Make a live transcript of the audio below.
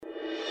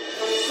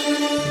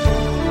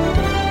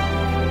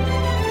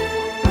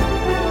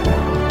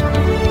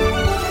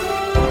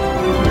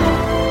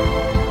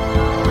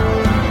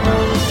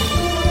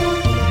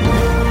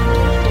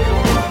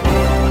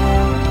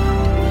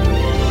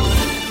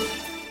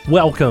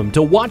Welcome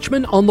to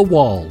Watchman on the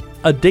Wall,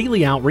 a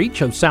daily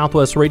outreach of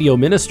Southwest Radio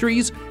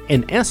Ministries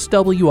and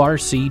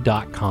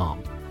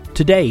SWRC.com.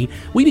 Today,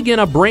 we begin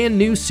a brand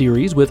new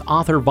series with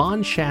author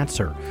Von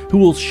Schatzer, who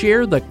will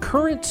share the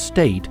current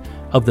state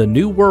of the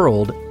New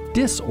World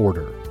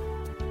disorder.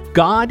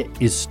 God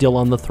is still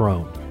on the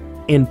throne,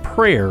 and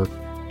prayer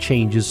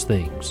changes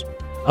things.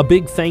 A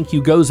big thank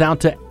you goes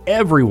out to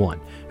everyone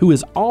who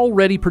has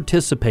already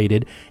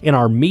participated in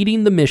our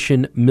Meeting the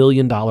Mission $1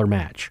 Million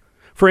Match.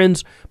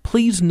 Friends,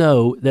 please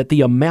know that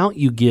the amount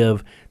you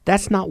give,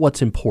 that's not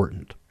what's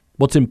important.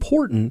 What's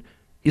important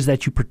is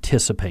that you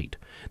participate,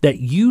 that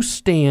you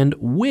stand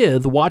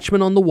with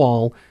Watchmen on the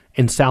Wall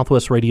and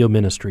Southwest Radio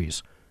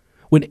Ministries.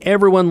 When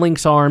everyone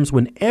links arms,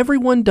 when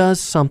everyone does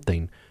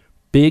something,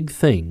 big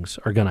things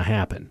are going to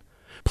happen.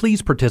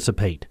 Please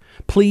participate.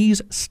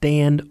 Please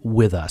stand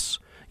with us.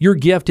 Your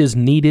gift is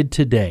needed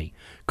today.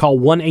 Call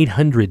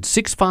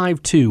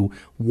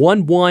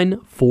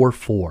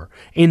 1-800-652-1144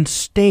 and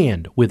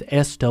stand with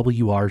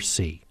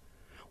SWRC.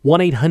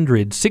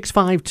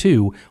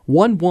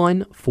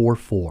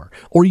 1-800-652-1144.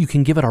 Or you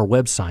can give at our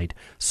website,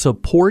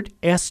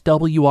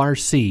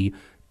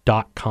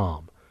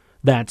 supportswrc.com.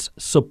 That's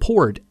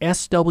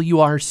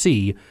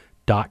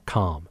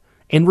supportswrc.com.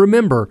 And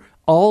remember,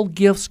 all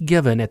gifts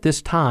given at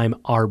this time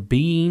are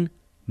being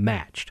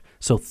matched.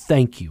 So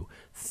thank you.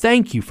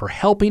 Thank you for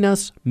helping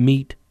us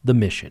meet the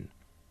mission.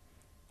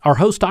 Our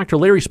host, Dr.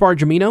 Larry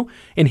Spargimino,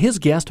 and his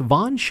guest,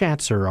 Von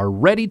Schatzer, are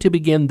ready to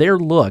begin their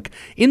look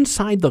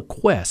inside the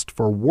quest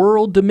for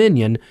world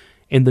dominion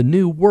in the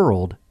New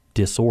World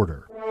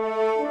disorder.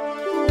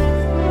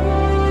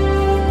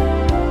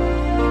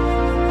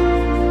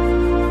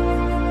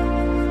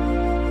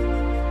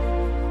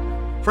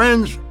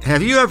 Friends,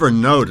 have you ever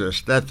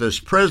noticed that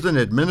this present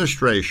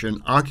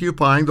administration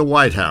occupying the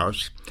White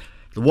House,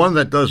 the one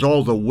that does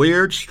all the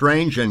weird,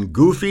 strange, and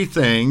goofy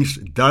things,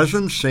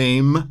 doesn't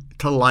seem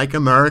to like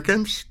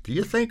Americans? Do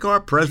you think our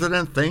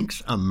president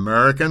thinks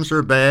Americans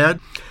are bad?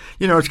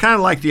 You know, it's kind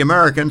of like the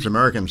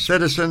American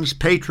citizens,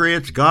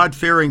 patriots,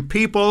 God-fearing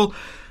people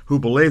who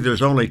believe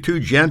there's only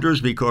two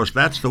genders because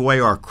that's the way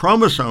our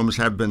chromosomes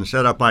have been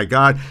set up by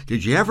God.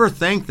 Did you ever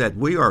think that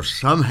we are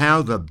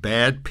somehow the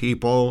bad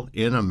people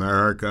in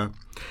America?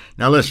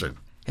 Now listen,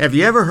 have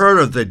you ever heard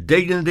of the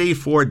Dignity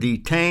for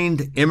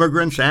Detained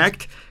Immigrants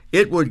Act?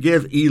 It would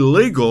give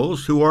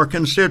illegals who are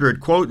considered,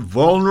 quote,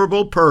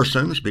 vulnerable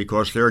persons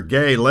because they're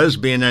gay,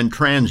 lesbian, and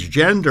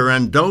transgender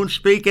and don't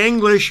speak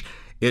English,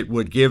 it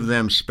would give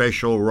them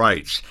special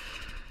rights.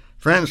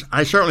 Friends,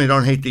 I certainly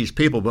don't hate these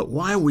people, but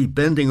why are we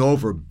bending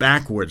over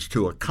backwards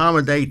to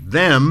accommodate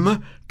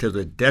them to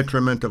the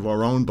detriment of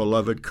our own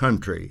beloved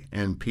country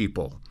and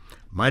people?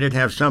 Might it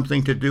have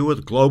something to do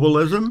with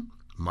globalism?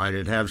 Might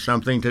it have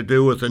something to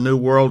do with the New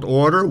World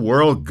Order,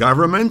 world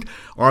government?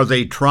 Are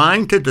they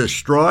trying to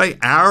destroy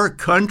our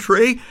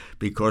country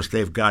because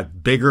they've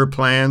got bigger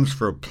plans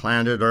for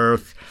planet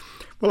Earth?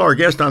 Well, our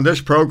guest on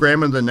this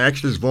program and the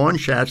next is Von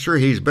Schatzer.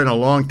 He's been a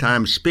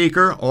longtime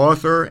speaker,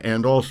 author,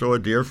 and also a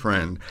dear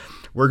friend.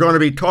 We're going to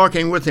be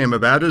talking with him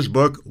about his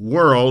book,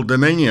 World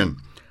Dominion.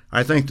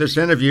 I think this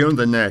interview and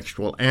the next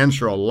will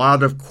answer a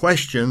lot of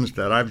questions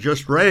that I've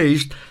just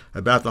raised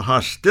about the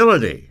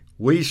hostility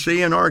we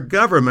see in our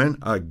government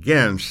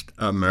against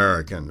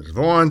Americans.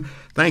 Vaughn,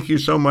 thank you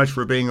so much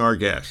for being our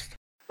guest.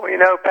 Well, you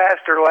know,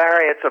 Pastor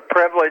Larry, it's a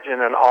privilege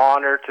and an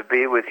honor to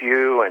be with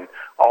you and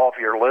all of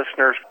your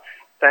listeners.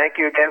 Thank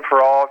you again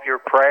for all of your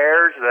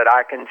prayers that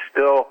I can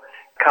still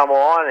come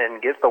on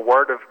and get the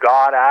Word of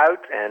God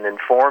out and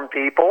inform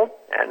people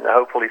and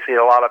hopefully see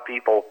a lot of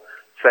people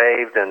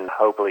saved and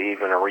hopefully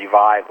even a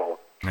revival.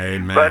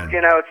 Amen. But, you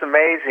know, it's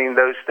amazing,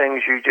 those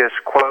things you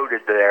just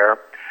quoted there.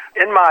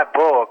 In my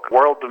book,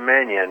 World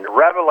Dominion,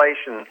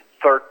 Revelation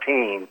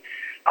 13,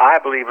 I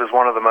believe is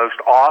one of the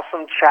most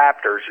awesome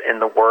chapters in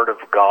the Word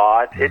of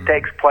God. It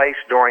takes place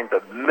during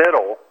the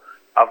middle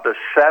of the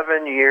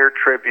 7-year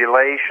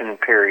tribulation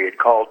period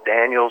called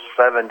Daniel's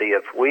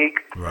 70th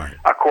week, right.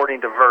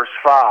 According to verse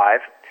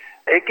 5.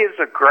 It gives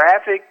a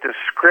graphic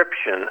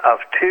description of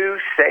two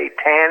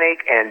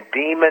satanic and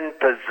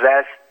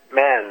demon-possessed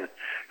men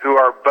who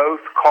are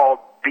both called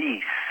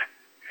beasts.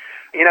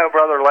 You know,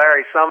 Brother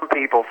Larry, some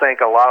people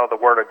think a lot of the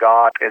Word of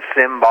God is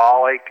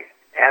symbolic,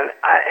 and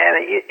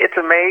it's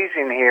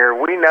amazing here.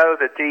 We know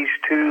that these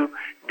two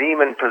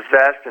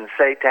demon-possessed and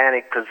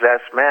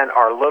satanic-possessed men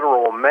are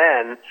literal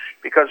men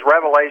because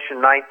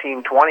Revelation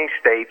 19:20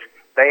 states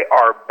they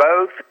are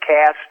both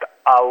cast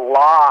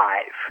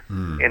alive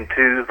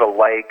into the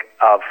lake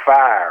of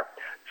fire.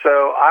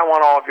 So I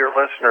want all of your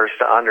listeners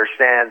to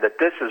understand that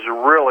this is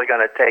really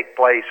going to take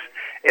place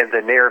in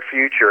the near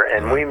future,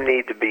 and we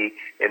need to be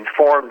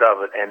informed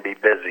of it and be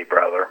busy,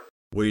 brother.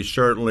 We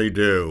certainly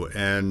do,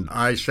 and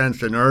I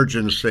sense an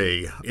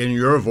urgency in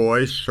your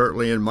voice,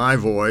 certainly in my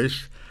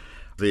voice.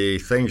 The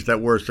things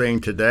that we're seeing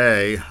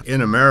today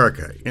in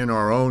America, in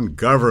our own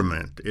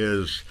government,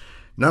 is,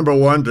 number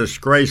one,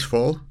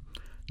 disgraceful.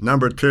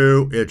 Number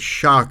two, it's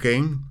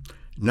shocking.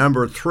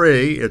 Number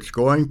 3, it's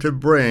going to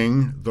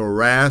bring the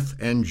wrath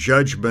and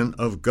judgment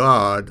of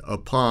God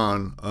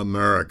upon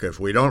America. If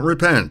we don't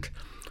repent,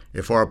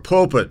 if our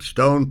pulpits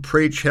don't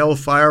preach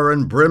hellfire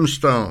and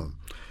brimstone,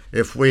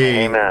 if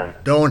we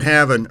don't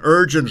have an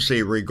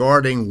urgency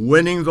regarding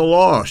winning the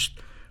lost,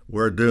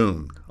 we're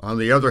doomed. On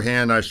the other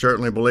hand, I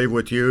certainly believe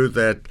with you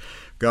that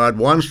God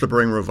wants to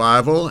bring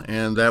revival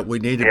and that we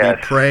need to be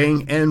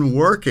praying and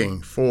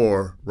working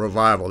for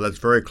revival. That's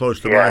very close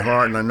to my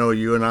heart, and I know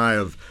you and I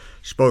have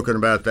spoken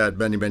about that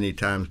many, many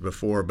times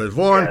before. But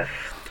Vaughn,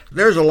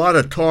 there's a lot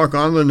of talk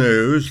on the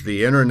news,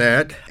 the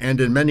internet, and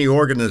in many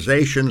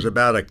organizations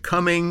about a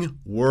coming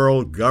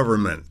world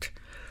government.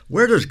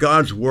 Where does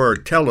God's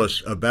Word tell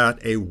us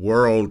about a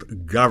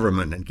world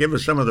government? And give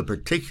us some of the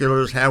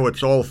particulars, how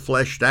it's all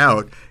fleshed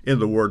out in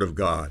the Word of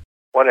God.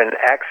 What an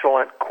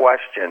excellent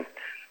question.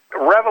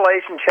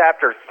 Revelation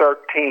chapter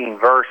 13,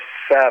 verse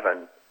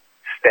 7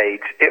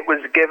 states, "It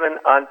was given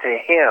unto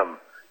him,"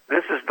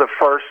 this is the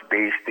first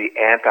beast, the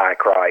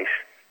Antichrist,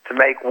 "to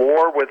make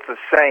war with the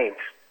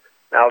saints."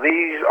 Now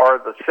these are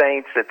the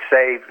saints that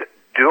saved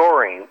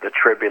during the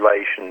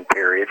tribulation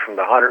period from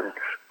the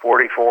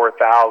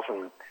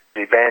 144,000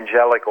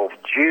 evangelical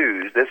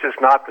Jews. This is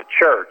not the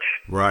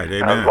church. Right,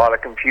 amen. There's a lot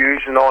of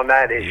confusion on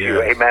that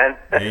issue, amen?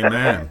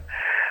 Amen.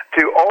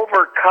 To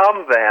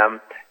overcome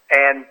them,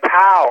 and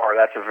power,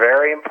 that's a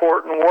very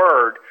important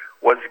word,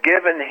 was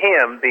given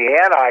him, the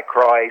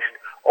Antichrist,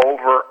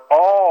 over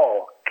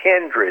all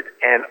kindred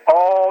and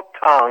all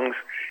tongues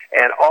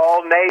and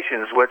all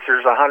nations, which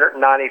there's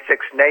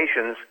 196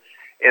 nations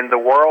in the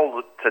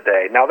world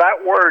today. Now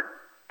that word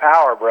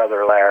power,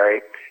 Brother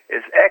Larry,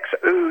 is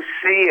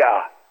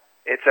exousia.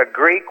 It's a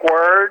Greek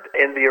word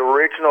in the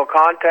original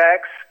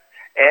context,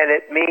 and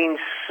it means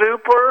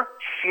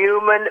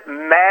superhuman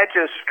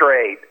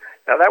magistrate.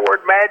 Now that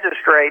word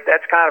magistrate,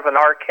 that's kind of an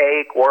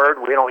archaic word.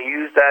 We don't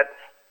use that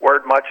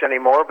word much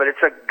anymore, but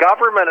it's a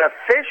government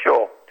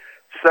official.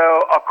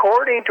 So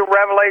according to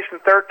Revelation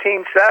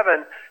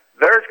 13:7,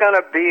 there's going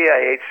to be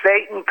a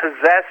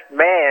Satan-possessed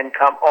man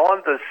come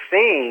on the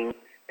scene,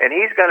 and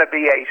he's going to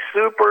be a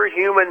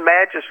superhuman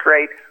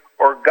magistrate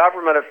or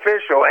government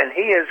official, and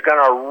he is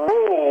going to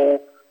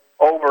rule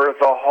over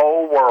the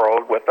whole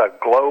world with a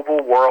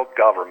global world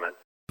government.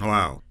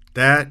 Wow.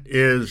 That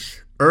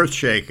is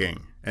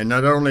earth-shaking. And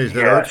not only is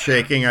it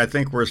earth-shaking, I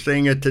think we're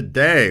seeing it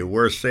today.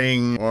 We're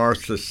seeing our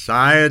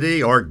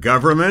society, our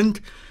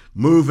government,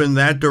 move in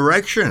that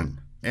direction.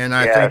 And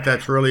I think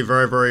that's really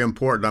very, very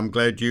important. I'm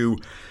glad you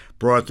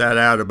brought that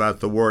out about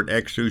the word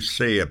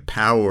exousia,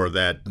 power,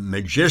 that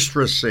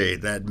magistracy,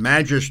 that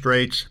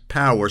magistrate's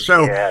power.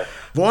 So,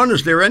 Vaughn,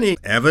 is there any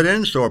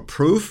evidence or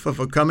proof of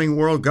a coming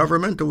world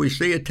government? Do we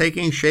see it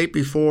taking shape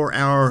before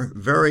our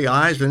very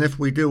eyes? And if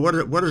we do, what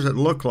does it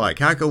look like?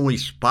 How can we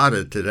spot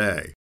it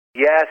today?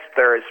 Yes,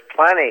 there is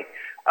plenty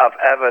of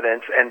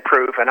evidence and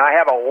proof, and I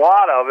have a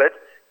lot of it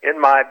in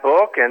my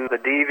book and the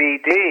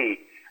DVD.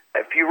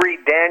 If you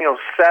read Daniel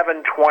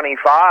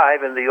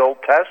 7:25 in the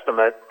Old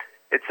Testament,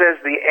 it says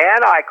the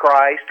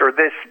Antichrist, or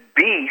this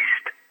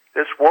beast,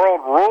 this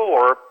world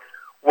ruler,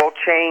 will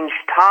change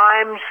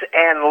times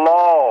and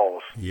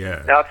laws.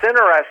 Yeah. Now, it's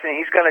interesting.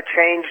 He's going to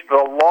change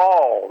the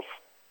laws.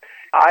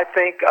 I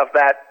think of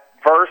that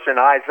verse in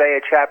Isaiah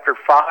chapter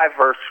 5,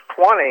 verse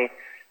 20,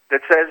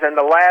 that says, "In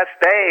the last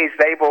days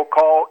they will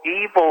call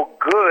evil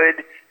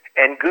good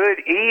and good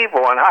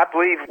evil." And I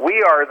believe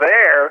we are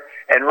there.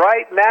 And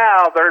right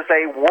now there's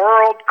a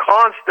world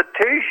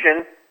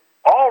constitution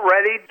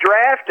already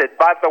drafted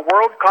by the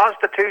World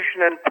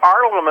Constitution and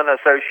Parliament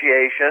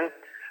Association.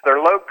 They're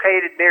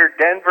located near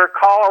Denver,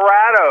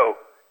 Colorado.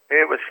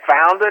 It was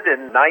founded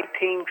in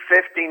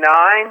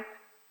 1959.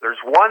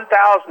 There's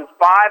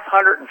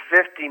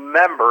 1,550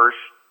 members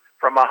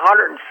from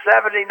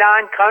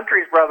 179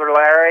 countries, Brother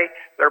Larry.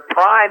 They're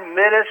prime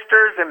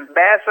ministers,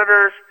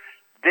 ambassadors,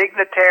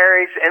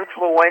 dignitaries,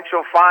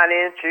 influential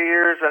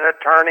financiers, and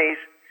attorneys.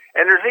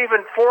 And there's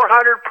even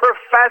 400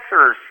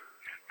 professors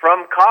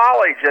from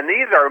college, and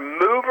these are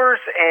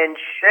movers and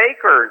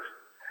shakers.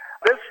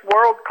 This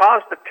World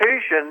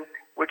Constitution,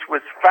 which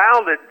was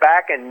founded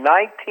back in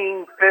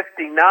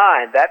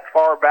 1959, that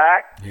far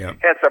back,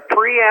 has a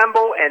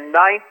preamble and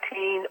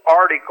 19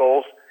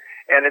 articles,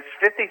 and it's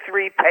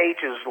 53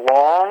 pages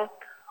long.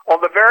 On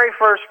the very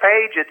first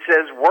page, it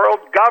says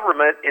world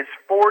government is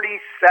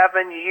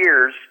 47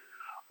 years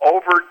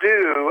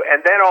overdue,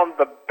 and then on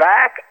the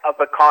back of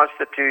the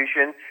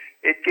Constitution,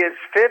 it gives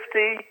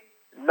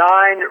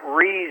 59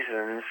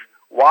 reasons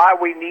why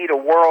we need a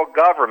world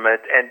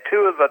government, and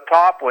two of the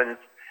top ones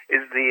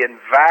is the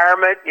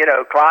environment,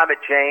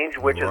 climate change,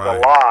 which is a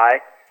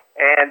lie,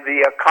 and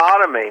the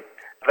economy.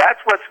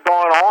 That's what's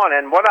going on,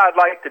 and what I'd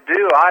like to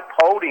do, I'm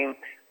holding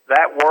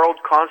that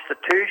World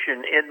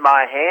Constitution in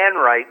my hand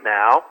right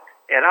now,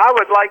 and I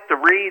would like to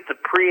read the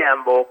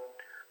preamble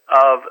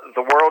of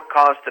the World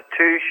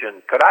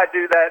Constitution. Could I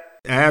do that?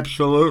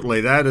 Absolutely.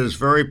 That is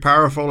very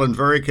powerful and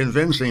very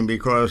convincing,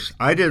 because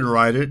I didn't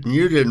write it and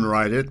you didn't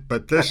write it,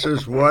 but this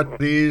is what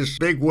these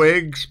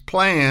bigwigs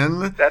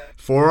plan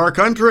for our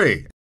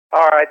country.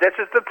 All right, this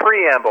is the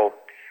preamble.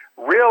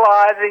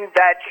 Realizing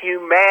that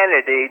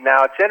humanity,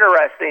 now it's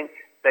interesting,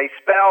 they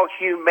spell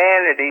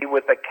humanity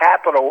with a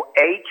capital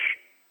H,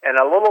 and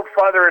a little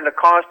further in the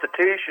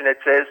Constitution it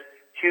says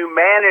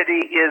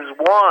humanity is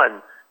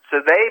one.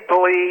 So they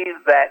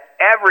believe that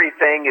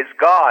everything is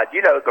God.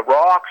 You know, the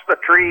rocks, the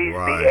trees,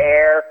 Right. the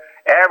air,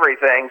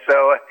 everything.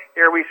 So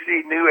here we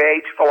see New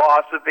Age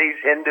philosophies,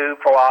 Hindu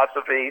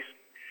philosophies.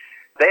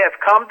 They have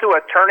come to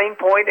a turning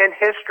point in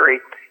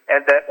history,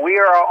 and that we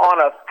are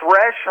on a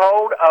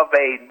threshold of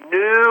a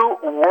new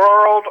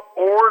world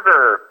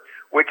order,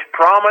 which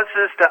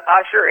promises to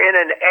usher in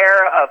an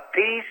era of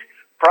peace,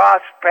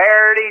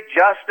 prosperity,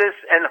 justice,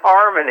 and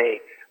harmony.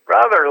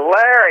 Brother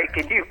Larry,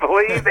 can you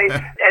believe it?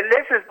 And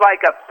this is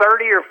like a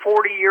 30 or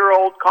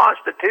 40-year-old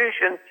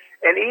Constitution,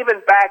 and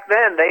even back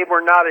then they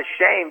were not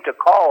ashamed to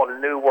call it a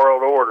new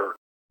world order.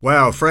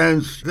 Well,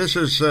 friends, this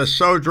is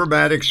so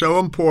dramatic, so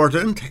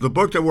important. The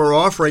book that we're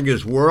offering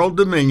is World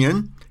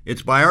Dominion.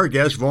 It's by our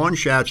guest, Vaughn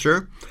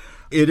Schatzer.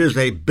 It is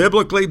a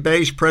biblically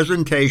based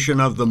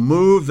presentation of the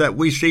move that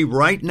we see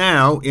right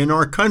now in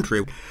our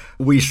country.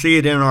 We see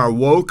it in our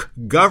woke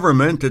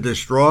government to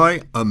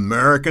destroy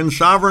American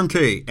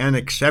sovereignty and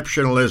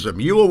exceptionalism.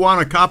 You will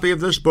want a copy of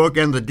this book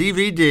and the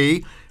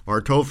DVD.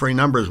 Our toll-free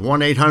number is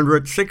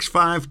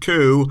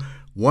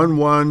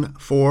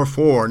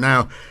 1-800-652-1144.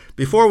 Now,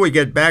 before we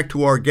get back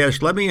to our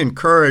guest, let me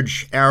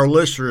encourage our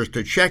listeners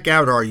to check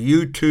out our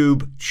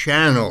YouTube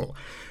channel.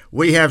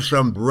 We have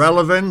some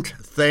relevant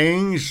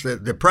things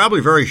that they're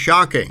probably very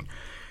shocking.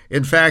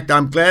 In fact,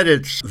 I'm glad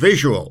it's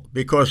visual,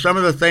 because some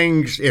of the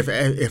things,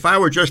 if I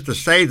were just to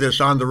say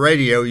this on the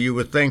radio, you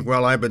would think,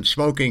 well, I've been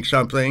smoking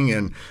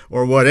something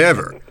or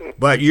whatever.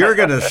 But you're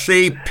going to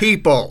see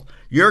people.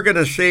 You're going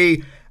to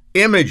see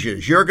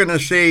images. You're going to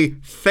see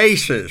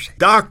faces,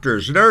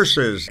 doctors,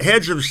 nurses,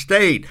 heads of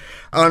state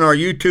on our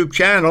YouTube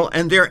channel,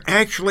 and they're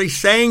actually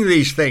saying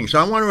these things. So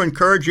I want to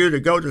encourage you to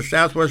go to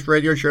Southwest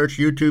Radio Church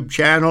YouTube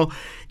channel.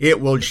 It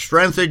will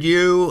strengthen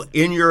you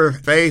in your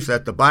faith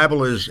that the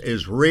Bible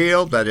is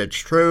real, that it's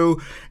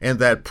true, and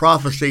that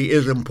prophecy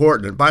is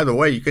important. And by the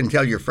way, you can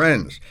tell your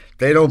friends.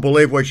 They don't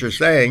believe what you're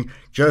saying.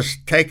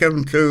 Just take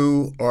them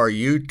to our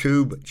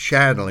YouTube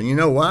channel. And you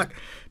know what?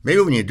 Maybe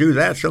when you do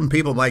that, some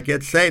people might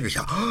get saved. They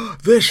say, oh,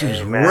 this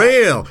is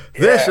real.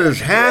 This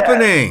is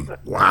happening.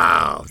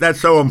 Wow,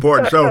 that's so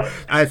important. So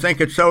I think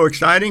it's so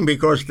exciting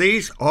because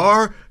these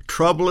are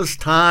troublous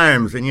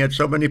times, and yet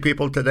so many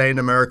people today in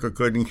America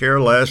couldn't care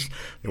less.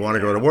 They want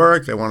to go to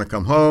work. They want to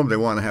come home. They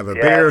want to have a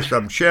beer,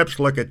 some chips,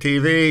 look at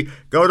TV,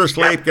 go to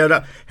sleep, get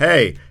up.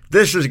 Hey,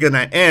 this is going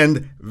to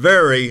end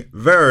very,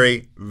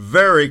 very,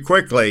 very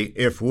quickly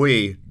if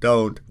we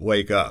don't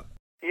wake up.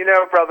 You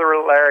know, Brother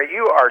Larry,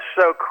 you are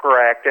so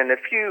correct. And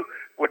if you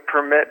would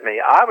permit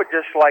me, I would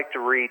just like to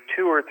read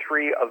 2 or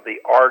 3 of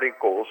the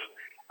articles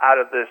out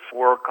of this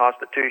World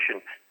Constitution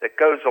that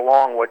goes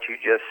along what you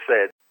just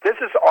said. This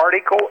is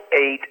Article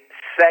 8,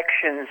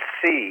 Section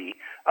C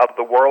of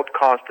the World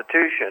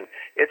Constitution.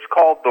 It's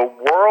called the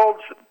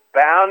World's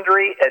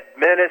Boundary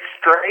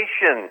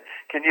Administration.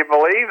 Can you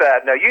believe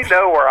that? Now, you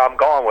know where I'm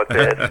going with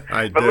this.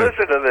 I But do.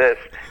 listen to this.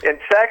 In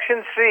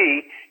Section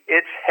C,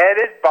 it's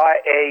headed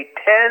by a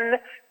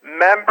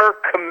 10-member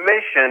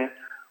commission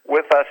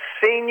with a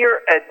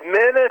senior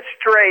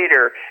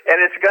administrator,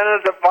 and it's going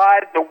to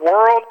divide the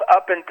world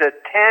up into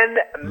 10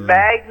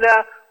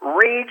 magna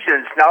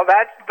regions. Now,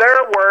 that's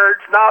their words,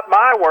 not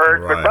my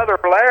words. Right. But,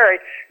 Brother Larry,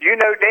 you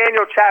know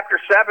Daniel chapter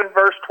 7,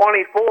 verse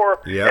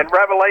 24, Yep. and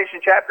Revelation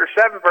chapter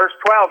 7, verse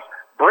 12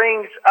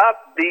 brings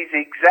up these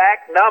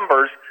exact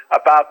numbers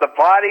about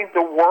dividing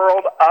the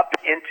world up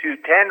into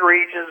 10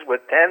 regions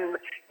with 10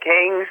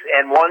 kings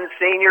and 1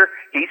 senior.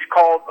 He's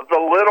called the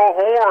little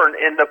horn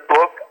in the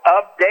book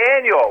of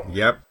Daniel.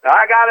 Yep. Now,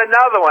 I got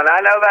another one.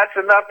 I know that's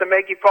enough to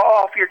make you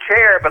fall off your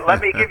chair, but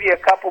let me give you a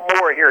couple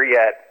more here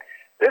yet.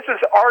 This is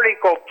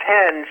Article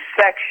 10,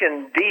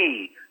 Section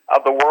D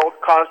of the World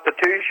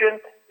Constitution.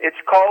 It's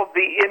called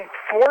the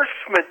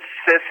Enforcement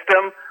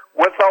System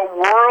with a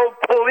World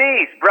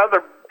Police.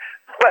 Brother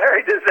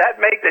Larry, does that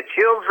make the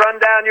chills run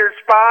down your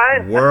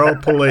spine?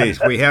 World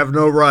police. We have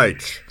no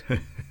rights.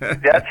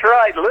 That's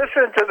right.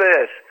 Listen to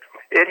this.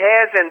 It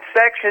has in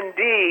Section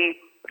D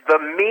the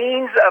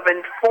means of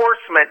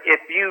enforcement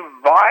if you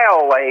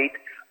violate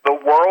the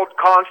World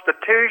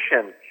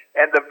Constitution.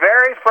 And the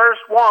very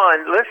first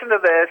one, listen to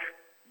this,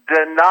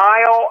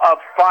 denial of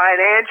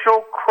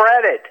financial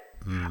credit.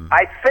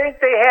 I think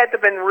they had to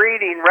have been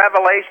reading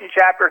Revelation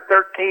chapter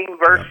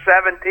 13, verse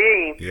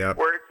 17,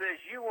 where it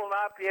says, you will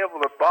not be able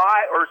to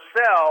buy or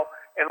sell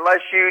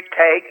unless you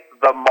take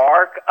the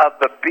mark of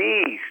the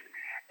beast.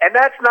 And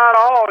that's not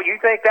all. You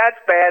think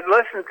that's bad?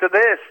 Listen to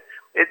this.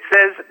 It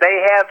says they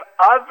have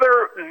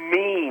other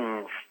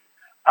means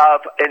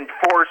of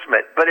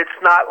enforcement, but it's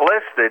not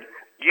listed.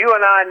 You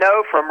and I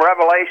know from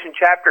Revelation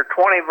chapter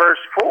 20,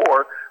 verse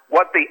 4,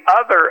 what the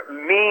other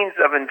means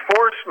of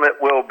enforcement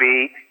will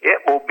be.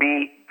 It will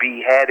be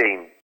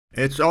beheading.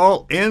 It's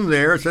all in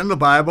there. It's in the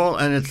Bible,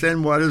 and it's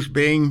in what is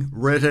being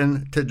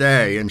written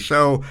today. And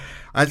so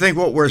I think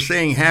what we're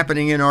seeing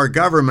happening in our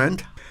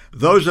government,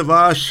 those of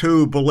us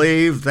who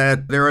believe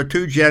that there are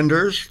two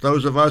genders,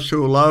 those of us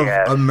who love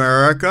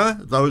America,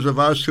 those of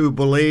us who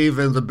believe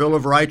in the Bill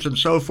of Rights and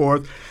so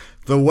forth,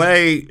 the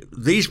way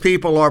these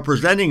people are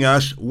presenting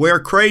us, we're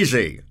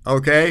crazy,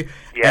 okay?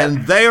 Yes.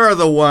 And they are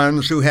the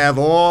ones who have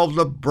all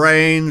the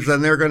brains,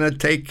 and they're going to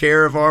take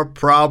care of our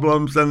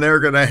problems, and they're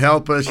going to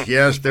help us.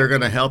 Yes, they're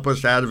going to help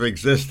us out of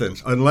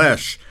existence,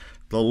 unless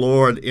the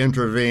Lord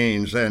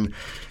intervenes. And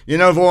you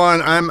know,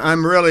 Vaughn,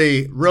 I'm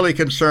really, really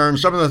concerned.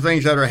 Some of the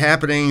things that are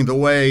happening, the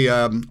way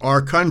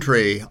our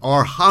country,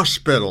 our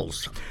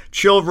hospitals,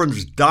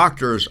 children's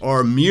doctors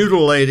are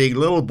mutilating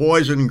little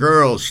boys and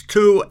girls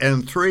 2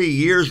 and 3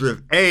 years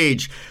of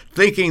age,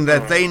 thinking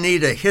that they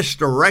need a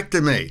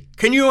hysterectomy.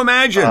 Can you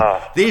imagine?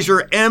 These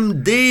are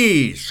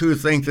MDs who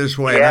think this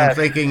way. Yes. And I'm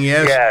thinking,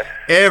 yes,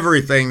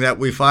 everything that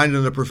we find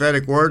in the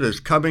prophetic word is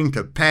coming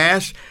to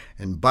pass.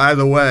 And by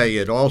the way,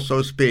 it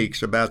also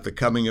speaks about the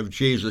coming of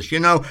Jesus. You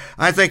know,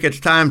 I think it's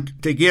time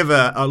to give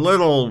a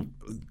little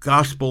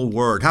gospel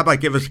word. How about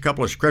give us a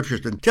couple of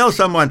scriptures and tell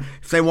someone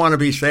if they want to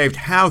be saved,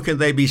 how can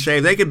they be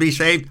saved? They can be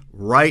saved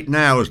right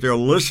now as they're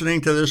listening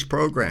to this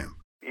program.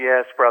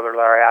 Yes, Brother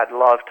Larry, I'd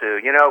love to.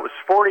 You know, it was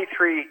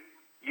 43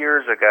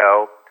 years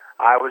ago.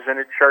 I was in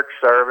a church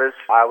service.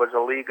 I was a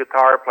lead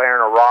guitar player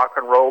in a rock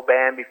and roll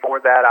band. Before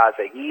that, I was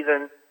a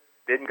heathen,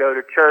 didn't go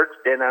to church,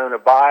 didn't own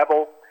a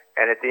Bible.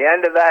 And at the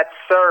end of that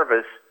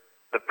service,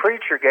 the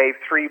preacher gave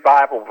 3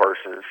 Bible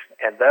verses,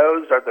 and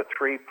those are the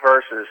 3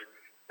 verses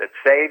that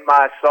saved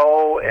my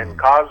soul and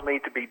caused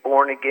me to be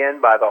born again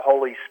by the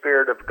Holy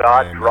Spirit of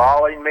God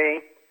drawing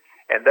me.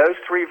 And those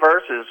 3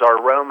 verses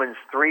are Romans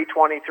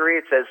 3:23.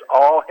 It says,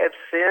 all have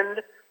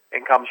sinned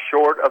and come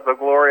short of the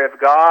glory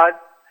of God.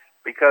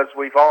 Because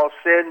we've all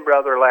sinned,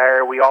 Brother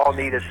Larry, we all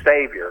need a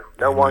Savior.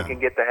 No one can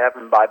get to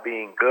heaven by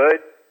being good.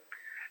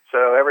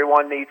 So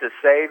everyone needs a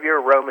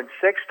Savior. Romans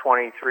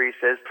 6:23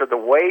 says, for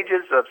the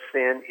wages of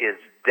sin is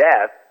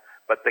death,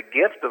 but the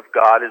gift of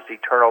God is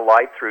eternal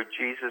life through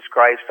Jesus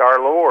Christ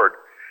our Lord.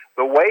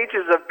 The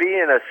wages of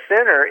being a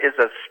sinner is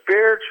a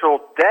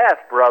spiritual death,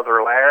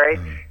 Brother Larry.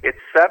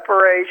 It's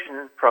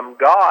separation from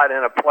God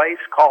in a place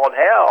called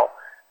hell.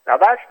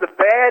 Now that's the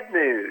bad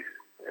news.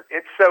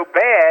 It's so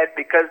bad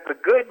because the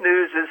good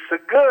news is so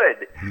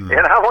good.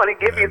 And I want to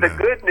give you the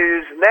good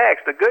news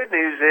next. The good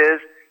news is,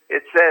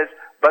 it says,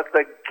 but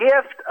the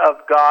gift of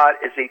God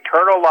is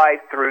eternal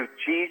life through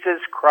Jesus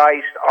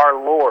Christ our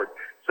Lord.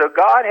 So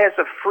God has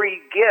a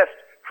free gift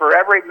for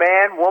every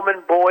man,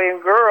 woman, boy, and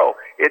girl.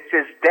 It's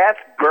his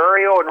death,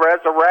 burial, and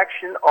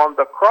resurrection on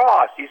the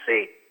cross. You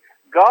see,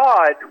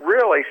 God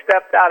really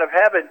stepped out of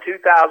heaven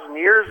 2,000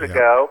 years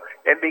ago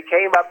and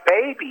became a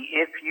baby,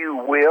 if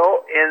you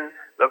will, in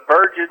the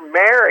Virgin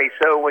Mary.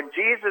 So when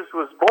Jesus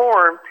was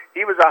born,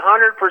 he was 100%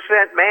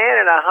 man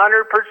and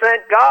 100%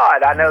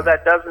 God. I know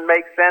that doesn't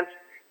make sense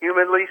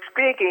humanly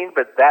speaking,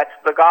 but that's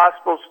the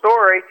gospel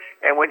story.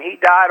 And when he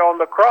died on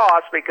the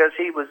cross, because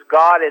he was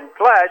God in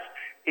flesh,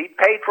 he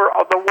paid for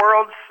the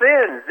world's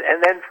sins.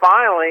 And then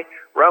finally,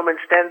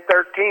 Romans 10:13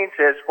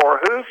 says,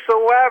 for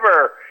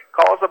whosoever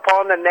calls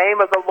upon the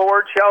name of the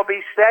Lord shall be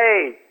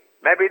saved.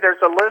 Maybe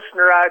there's a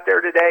listener out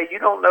there today, you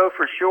don't know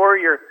for sure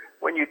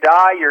when you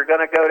die, you're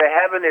going to go to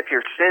heaven if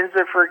your sins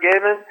are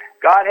forgiven.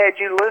 God had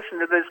you listen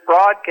to this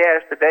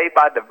broadcast today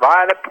by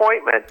divine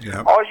appointment.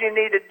 Yep. All you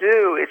need to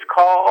do is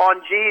call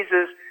on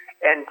Jesus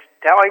and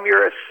tell him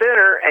you're a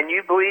sinner and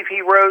you believe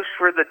he rose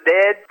for the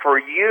dead for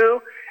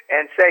you,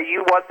 and say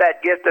you want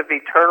that gift of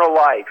eternal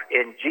life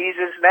in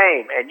Jesus'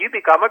 name, and you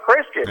become a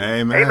Christian.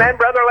 Amen. Amen,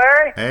 Brother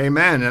Larry?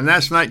 Amen. And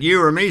that's not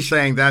you or me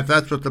saying that.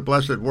 That's what the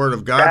blessed Word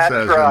of God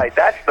says. That's right.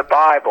 That's the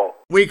Bible.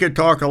 We could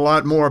talk a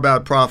lot more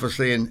about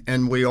prophecy,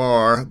 and we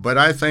are, but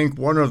I think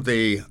one of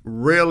the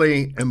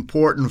really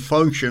important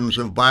functions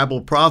of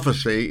Bible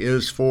prophecy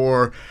is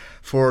for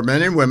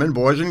men and women,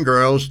 boys and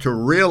girls, to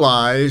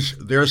realize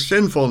their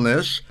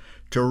sinfulness,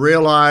 to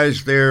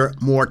realize their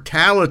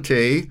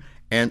mortality,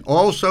 and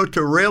also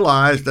to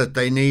realize that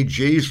they need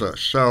Jesus.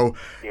 So,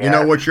 you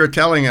know, what you're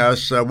telling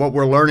us, what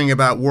we're learning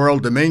about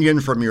world dominion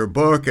from your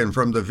book and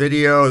from the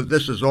video,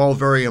 this is all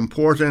very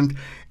important.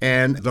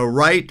 And the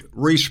right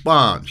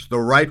response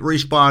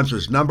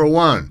is, number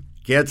 1,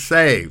 get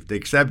saved,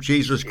 accept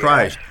Jesus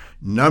Christ.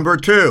 Number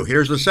 2,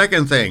 here's the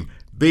second thing,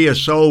 be a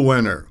soul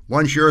winner.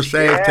 Once you're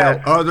saved,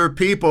 tell other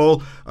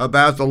people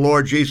about the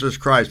Lord Jesus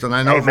Christ. And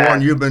I know,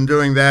 Vaughn, you've been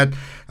doing that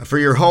for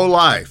your whole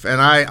life,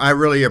 and I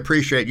really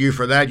appreciate you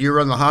for that. You were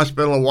in the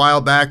hospital a while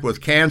back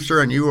with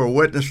cancer, and you were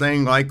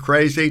witnessing like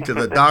crazy to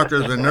the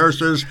doctors and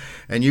nurses,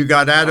 and you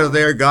got out of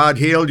there. God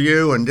healed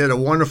you and did a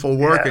wonderful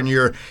work in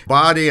your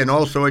body and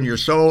also in your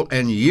soul,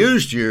 and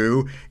used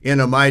you in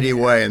a mighty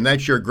way. And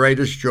that's your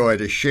greatest joy,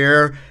 to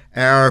share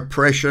our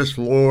precious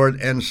Lord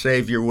and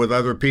Savior with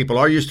other people.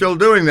 Are you still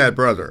doing that,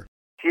 brother?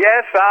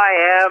 Yes,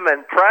 I am,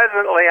 and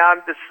presently I'm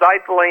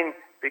discipling,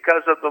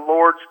 because of the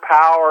Lord's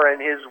power and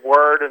his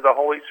word and the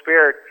Holy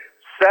Spirit,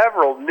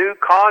 several new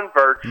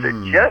converts that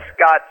just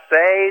got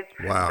saved.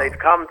 Wow. They've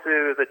come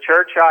to the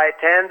church I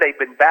attend. They've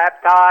been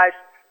baptized.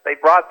 They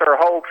brought their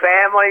whole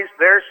families.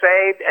 They're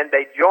saved, and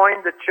they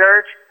joined the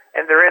church,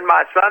 and they're in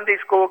my Sunday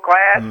school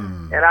class,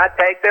 and I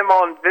take them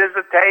on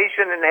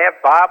visitation and have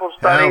Bible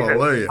studies.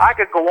 Hallelujah. And I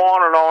could go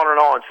on and on and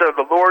on. So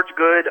the Lord's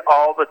good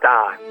all the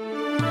time.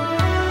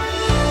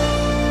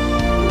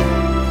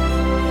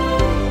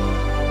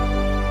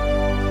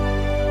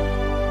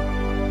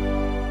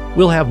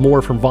 We'll have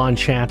more from Von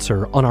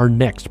Schatzer on our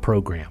next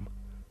program.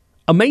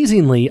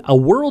 Amazingly, a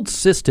world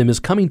system is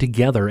coming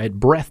together at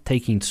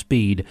breathtaking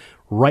speed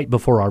right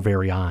before our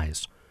very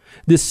eyes.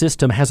 This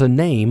system has a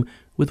name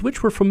with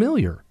which we're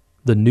familiar,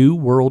 the New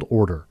World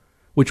Order,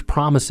 which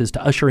promises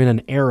to usher in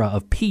an era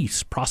of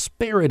peace,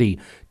 prosperity,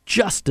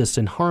 justice,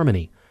 and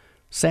harmony.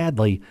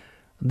 Sadly,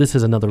 this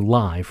is another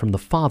lie from the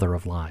father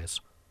of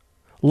lies.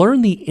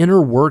 Learn the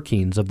inner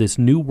workings of this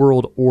New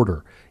World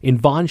Order in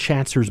Von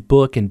Schatzer's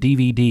book and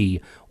DVD,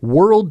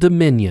 World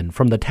Dominion,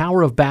 From the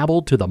Tower of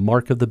Babel to the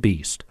Mark of the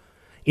Beast.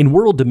 In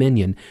World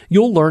Dominion,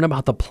 you'll learn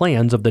about the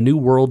plans of the New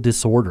World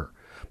Disorder,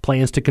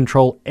 plans to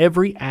control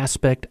every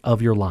aspect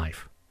of your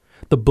life.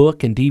 The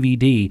book and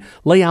DVD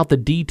lay out the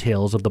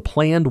details of the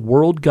planned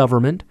world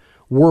government,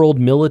 world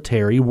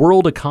military,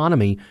 world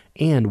economy,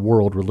 and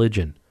world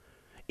religion.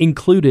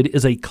 Included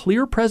is a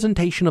clear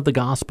presentation of the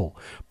gospel,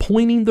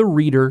 pointing the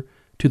reader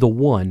to the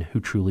one who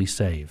truly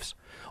saves.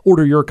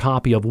 Order your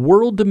copy of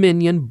World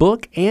Dominion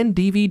book and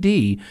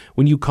DVD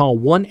when you call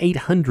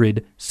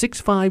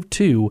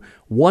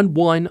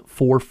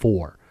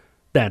 1-800-652-1144.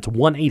 That's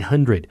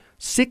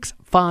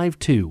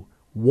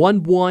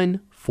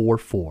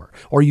 1-800-652-1144.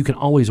 Or you can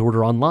always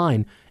order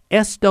online,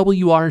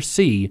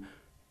 swrc.com.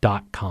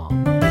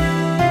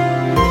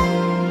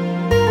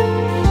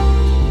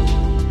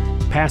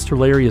 Pastor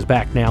Larry is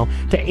back now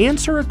to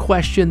answer a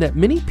question that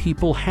many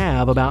people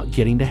have about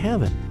getting to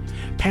heaven.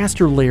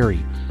 Pastor Larry,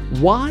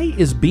 why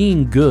is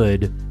being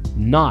good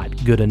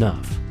not good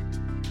enough?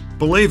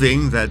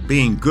 Believing that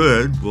being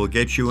good will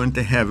get you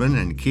into heaven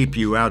and keep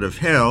you out of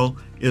hell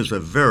is a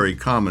very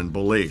common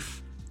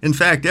belief. In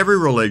fact, every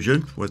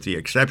religion, with the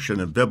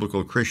exception of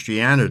biblical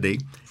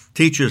Christianity,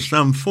 teaches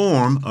some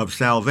form of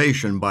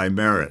salvation by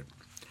merit.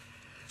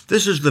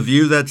 This is the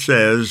view that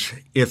says,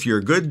 if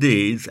your good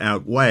deeds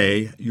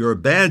outweigh your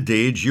bad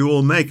deeds, you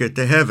will make it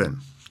to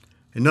heaven.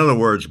 In other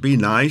words, be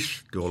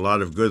nice, do a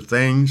lot of good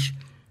things,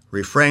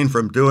 refrain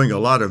from doing a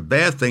lot of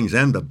bad things,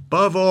 and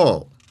above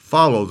all,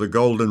 follow the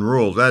golden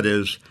rule. That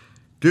is,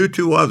 do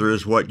to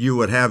others what you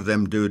would have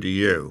them do to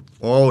you,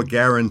 all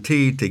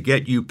guaranteed to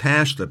get you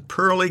past the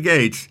pearly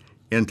gates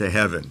into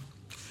heaven.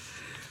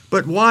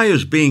 But why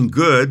is being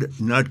good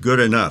not good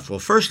enough? Well,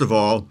 first of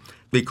all,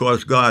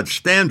 because God's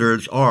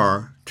standards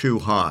are too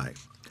high.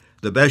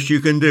 The best you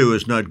can do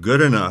is not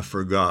good enough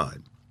for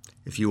God.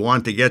 If you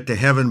want to get to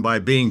heaven by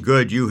being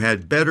good, you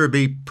had better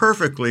be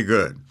perfectly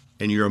good,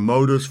 and your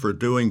motives for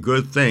doing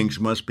good things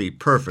must be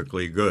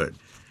perfectly good.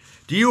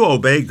 Do you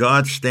obey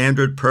God's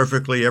standard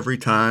perfectly every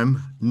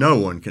time? No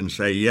one can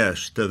say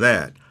yes to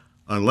that,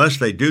 unless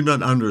they do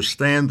not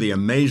understand the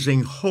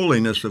amazing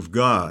holiness of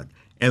God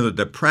and the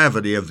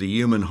depravity of the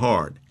human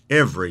heart,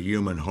 every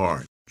human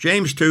heart.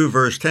 James 2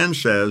 verse 10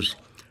 says,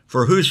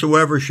 "For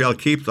whosoever shall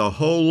keep the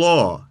whole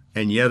law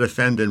and yet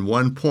offend in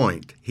one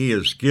point, he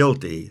is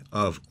guilty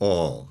of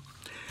all."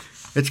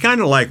 It's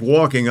kind of like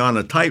walking on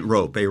a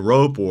tightrope, a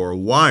rope or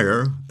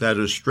wire that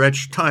is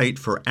stretched tight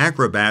for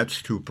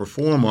acrobats to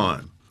perform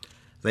on.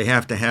 They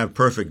have to have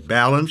perfect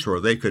balance or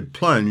they could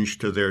plunge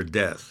to their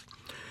death.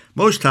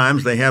 Most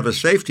times they have a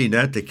safety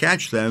net to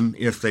catch them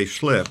if they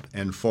slip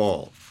and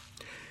fall.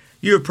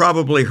 You have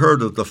probably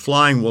heard of the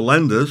Flying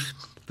Wallendas.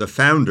 The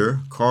founder,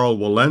 Karl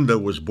Wallenda,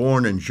 was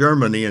born in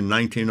Germany in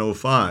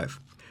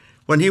 1905.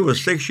 When he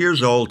was 6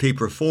 years old, he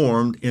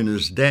performed in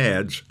his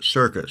dad's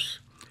circus.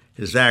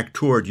 His act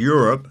toured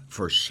Europe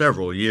for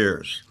several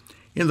years.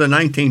 In the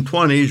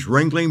 1920s,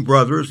 Ringling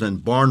Brothers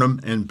and Barnum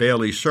and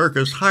Bailey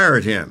Circus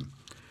hired him.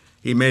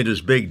 He made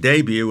his big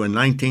debut in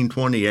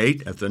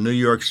 1928 at the New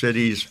York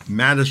City's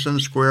Madison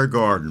Square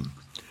Garden.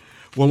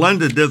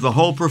 Wallenda did the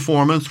whole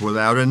performance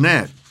without a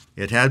net.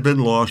 It had been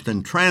lost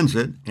in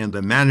transit, and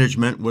the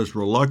management was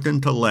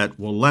reluctant to let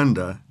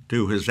Wallenda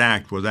do his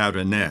act without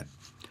a net.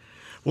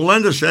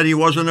 Wallenda said he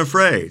wasn't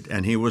afraid,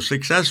 and he was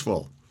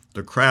successful.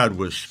 The crowd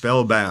was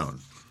spellbound.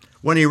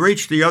 When he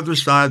reached the other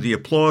side, the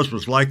applause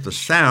was like the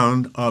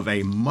sound of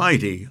a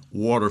mighty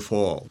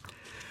waterfall.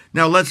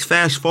 Now let's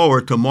fast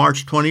forward to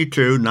March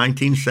 22,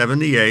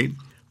 1978,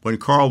 when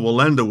Karl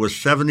Wallenda was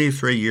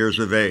 73 years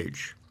of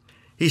age.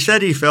 He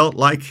said he felt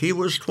like he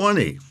was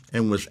 20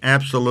 and was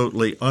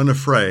absolutely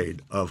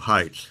unafraid of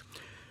heights.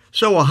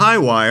 So a high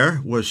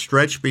wire was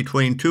stretched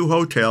between two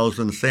hotels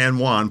in San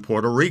Juan,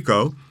 Puerto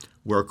Rico,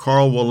 where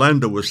Karl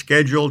Wallenda was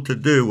scheduled to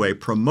do a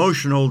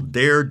promotional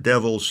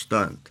daredevil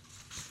stunt.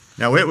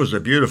 Now, it was a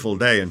beautiful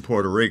day in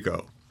Puerto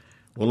Rico.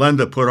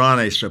 Wallenda put on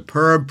a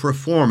superb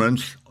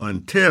performance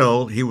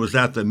until he was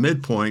at the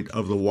midpoint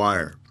of the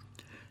wire.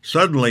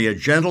 Suddenly, a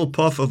gentle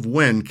puff of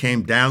wind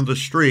came down the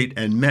street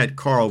and met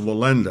Karl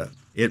Wallenda.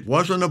 It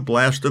wasn't a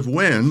blast of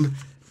wind,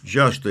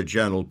 just a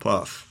gentle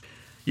puff.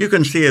 You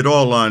can see it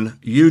all on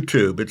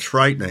YouTube. It's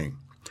frightening.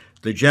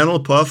 The gentle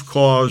puff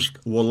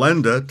caused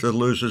Wallenda to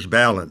lose his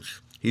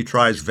balance. He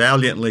tries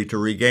valiantly to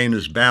regain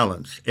his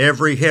balance.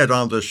 Every head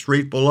on the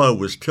street below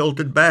was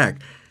tilted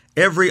back,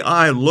 every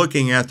eye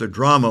looking at the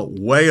drama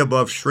way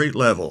above street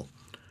level.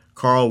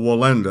 Karl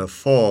Wallenda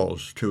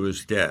falls to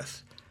his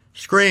death.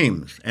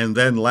 Screams and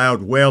then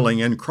loud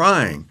wailing and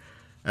crying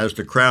as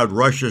the crowd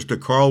rushes to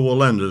Karl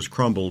Wallenda's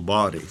crumbled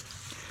body.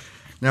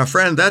 Now,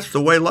 friend, that's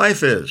the way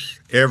life is.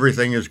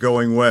 Everything is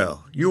going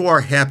well. You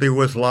are happy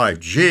with life.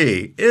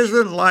 Gee,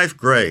 isn't life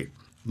great?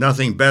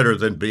 Nothing better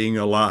than being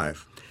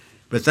alive.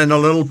 But then a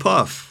little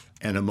puff,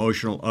 an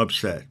emotional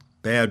upset,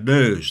 bad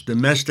news,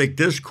 domestic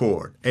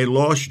discord, a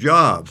lost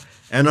job,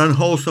 an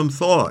unwholesome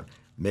thought,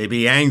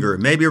 maybe anger,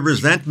 maybe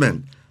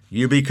resentment.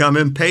 You become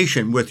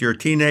impatient with your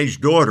teenage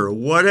daughter,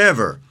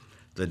 whatever.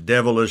 The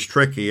devil is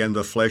tricky and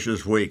the flesh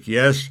is weak.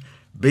 Yes,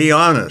 be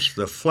honest,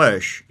 the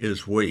flesh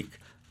is weak.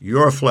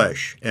 Your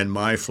flesh and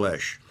my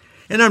flesh.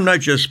 And I'm not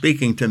just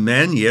speaking to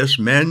men. Yes,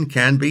 men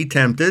can be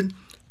tempted,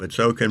 but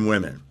so can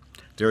women.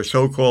 Their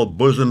so-called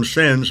bosom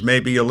sins may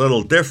be a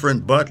little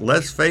different, but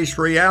let's face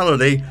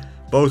reality,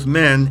 both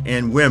men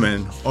and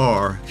women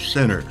are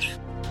sinners.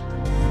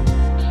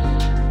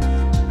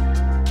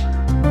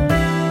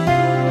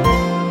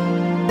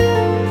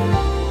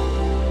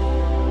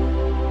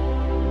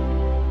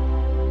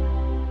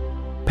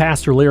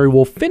 Pastor Larry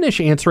will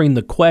finish answering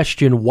the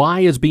question,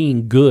 why is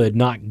being good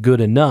not good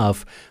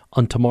enough,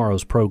 on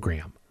tomorrow's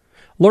program.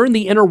 Learn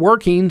the inner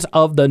workings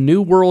of the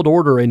New World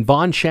Order in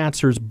Von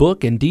Schatzer's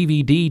book and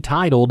DVD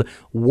titled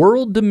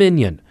World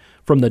Dominion,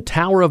 From the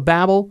Tower of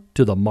Babel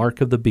to the Mark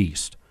of the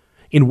Beast.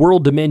 In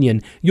World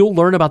Dominion, you'll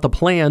learn about the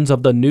plans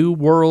of the New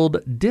World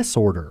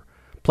Disorder,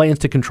 plans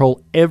to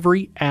control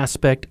every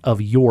aspect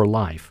of your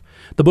life.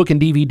 The book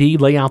and DVD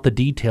lay out the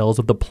details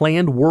of the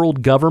planned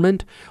world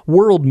government,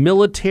 world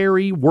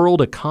military,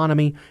 world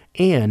economy,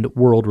 and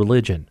world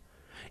religion.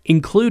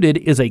 Included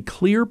is a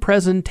clear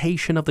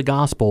presentation of the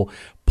gospel,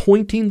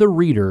 pointing the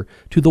reader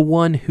to the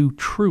one who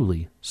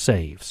truly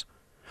saves.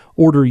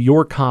 Order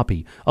your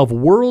copy of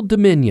World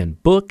Dominion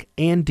book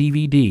and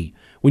DVD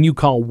when you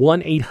call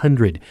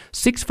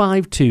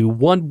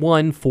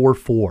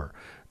 1-800-652-1144.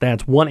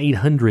 That's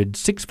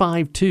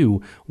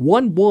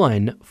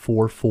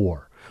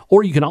 1-800-652-1144.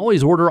 Or you can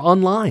always order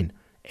online,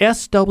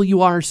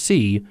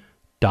 swrc.com.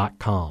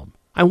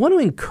 I want to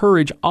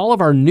encourage all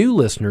of our new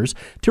listeners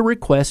to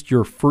request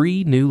your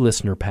free new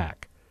listener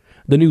pack.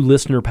 The new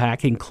listener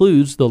pack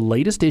includes the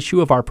latest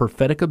issue of our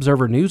Prophetic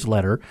Observer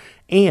newsletter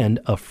and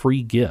a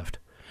free gift.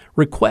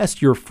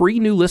 Request your free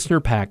new listener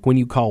pack when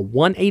you call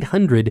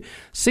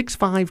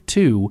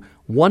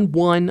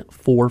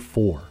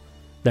 1-800-652-1144.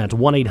 That's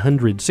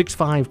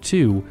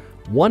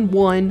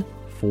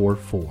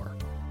 1-800-652-1144.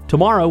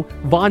 Tomorrow,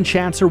 Von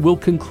Schatzer will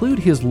conclude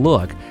his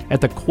look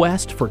at the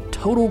quest for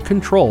total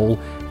control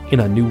in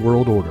a new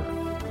world order.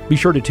 Be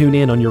sure to tune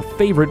in on your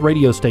favorite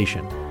radio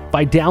station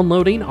by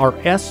downloading our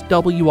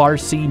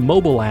SWRC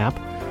mobile app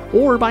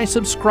or by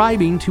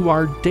subscribing to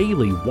our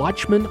daily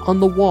Watchman on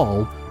the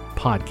Wall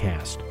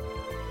podcast.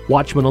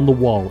 Watchman on the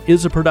Wall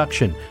is a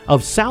production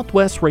of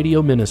Southwest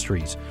Radio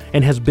Ministries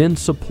and has been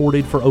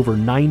supported for over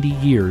 90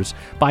 years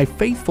by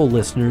faithful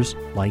listeners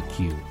like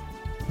you.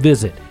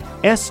 Visit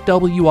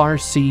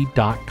swrc.com.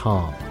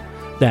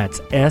 That's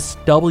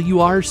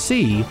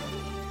swrc.com.